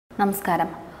നമസ്കാരം.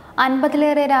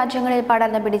 50ലേറെ രാജ്യങ്ങളിൽ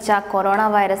പടർന്നു പിടിച്ച കൊറോണ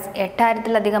വൈറസ്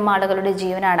 8000-ലധികം ആളുകളുടെ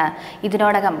ജീവനാണ്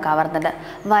ഇതിനോടകം കവർന്നത്.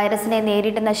 വൈറസിനെ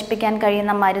നേരിട്ട് നശിപ്പിക്കാൻ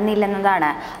കഴിയുന്ന മരുന്നില്ലെന്നതാണ്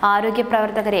ആരോഗ്യ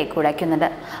പ്രവർത്തകരെ കുഴയ്ക്കുന്നത്.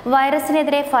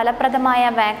 വൈറസിനെതിരെ ഫലപ്രദമായ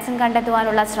വാക്സിൻ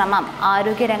കണ്ടെത്തുവാനുള്ള ശ്രമം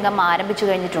ആരോഗ്യരംഗം ആരംഭിച്ചു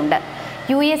കഴിഞ്ഞിട്ടുണ്ട്.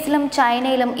 യുഎസിലും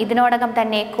ചൈനയിലും ഇതിനോടകം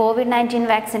തന്നെ കോവിഡ്-19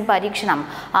 വാക്സിൻ പരീക്ഷണം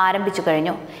ആരംഭിച്ചു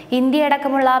കഴിഞ്ഞു.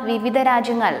 ഇന്ത്യയടക്കമുള്ള വിവിധ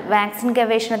രാജ്യങ്ങൾ വാക്സിൻ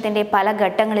ഗവേഷണത്തിന്റെ പല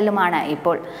ഘട്ടങ്ങളിലുമാണ്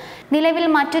ഇപ്പോൾ. നിലവിൽ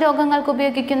മറ്റു രോഗങ്ങൾക്ക്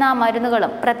ഉപയോഗിക്കുന്ന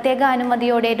മരുന്നുകളും പ്രത്യേക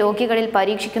അനുമതിയോടെ രോഗികളിൽ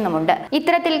പരീക്ഷിക്കുന്നുമുണ്ട്.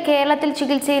 ഇത്തരത്തിൽ കേരളത്തിൽ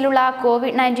ചികിത്സയിലുള്ള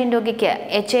കോവിഡ്-19 രോഗിക്ക്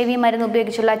HIV മരുന്ന്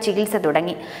ഉപയോഗിച്ചുള്ള ചികിത്സ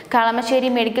തുടങ്ങി. കളമശ്ശേരി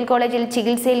മെഡിക്കൽ കോളേജിൽ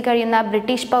ചികിത്സയിൽ കഴിയുന്ന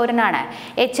ബ്രിട്ടീഷ് പൗരനാണ്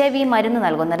HIV മരുന്ന്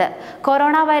നൽകുന്നത്.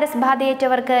 കൊറോണ വൈറസ്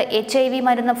ബാധയേറ്റവർക്ക് HIV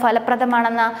മരുന്ന്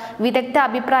ഫലപ്രദമാണെന്ന വിദഗ്ധ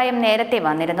അഭിപ്രായം നേരത്തെ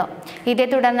വന്നിരുന്നു. ഇതേ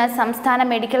തുടർന്ന് സംസ്ഥാന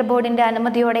മെഡിക്കൽ ബോർഡിന്റെ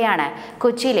അനുമതിയോടെയാണ്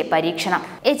കൊച്ചിയിലെ പരീക്ഷണം.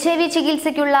 HIV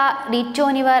ചികിത്സയ്ക്കുള്ള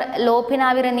റിറ്റോനിവർ,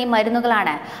 ലോപിനാവിർ എന്നീ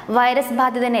മരുന്നുകളാണ് വൈറസ്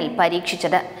ബാധിതനിൽ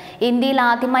പരീക്ഷിച്ചത്. ഇന്ത്യയിൽ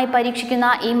ആദ്യമായി പരീക്ഷിക്കുന്ന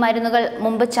ഈ മരുന്നുകൾ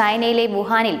മുമ്പ് ചൈനയിലെ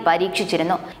വുഹാനിൽ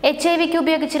പരീക്ഷിച്ചിരുന്നു. HIV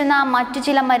ഉപയോഗിച്ചിരുന്ന മറ്റു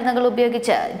ചില മരുന്നുകൾ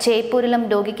ഉപയോഗിച്ച് ജയ്പൂരിലും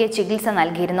രോഗിക്ക് ചികിത്സ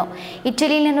നൽകിയിരുന്നു.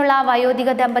 ഇറ്റലിയിൽ നിന്നുള്ള വയോധിക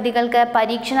ദമ്പതികൾക്ക്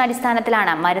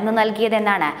പരീക്ഷണാടിസ്ഥാനത്തിലാണ് മരുന്ന്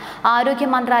നൽകിയതെന്നാണ് ആരോഗ്യ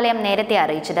മന്ത്രാലയം നേരത്തെ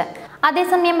അറിയിച്ചത്.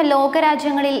 അതേസമയം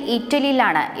ലോകരാജ്യങ്ങളിൽ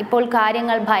ഇറ്റലിയിലാണ് ഇപ്പോൾ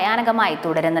കാര്യങ്ങൾ ഭയാനകമായി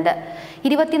തുടരുന്നത്.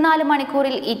 24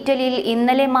 മണിക്കൂറിൽ ഇറ്റലിയിൽ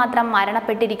ഇന്നലെ മാത്രം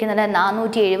മരണപ്പെട്ടിരിക്കുന്നത്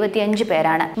 475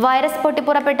 പേരാണ്. വൈറസ്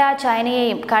പൊട്ടിപ്പുറപ്പെട്ട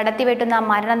ചൈനയെയും കടത്തിവെട്ടുന്ന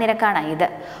മരണനിരക്കാണ് ഇത്.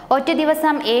 ഒറ്റ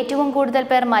ദിവസം ഏറ്റവും കൂടുതൽ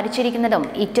പേർ മരിച്ചിരിക്കുന്നതും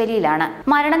ഇറ്റലിയിലാണ്.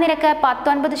 മരണനിരക്ക്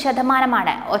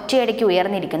 19% ഒറ്റയടിക്ക്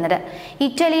ഉയർന്നിരിക്കുന്നത്.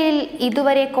 ഇറ്റലിയിൽ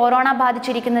ഇതുവരെ കൊറോണ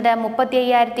ബാധിച്ചിരിക്കുന്നത്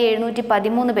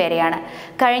 35,713 പേരെയാണ്.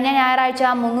 കഴിഞ്ഞ ഞായറാഴ്ച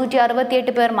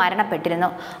 368 പേർ മരണപ്പെട്ടിരുന്നു.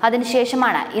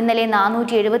 അതിനുശേഷമാണ് ഇന്നലെ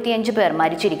 475 പേർ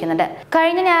മരിച്ചിരിക്കുന്നത്.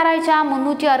 കഴിഞ്ഞ ഞായറാഴ്ച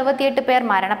 368 പേർ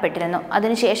മരണപ്പെട്ടിരുന്നു.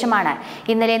 അതിനുശേഷമാണ്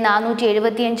ഇന്നലെ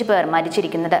 475 പേർ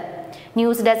മരിച്ചിരിക്കുന്നത്.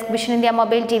 News desk vision India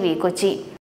mobile TV, Kochi.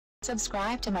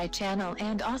 Subscribe to my channel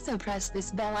and also press this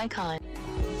bell icon.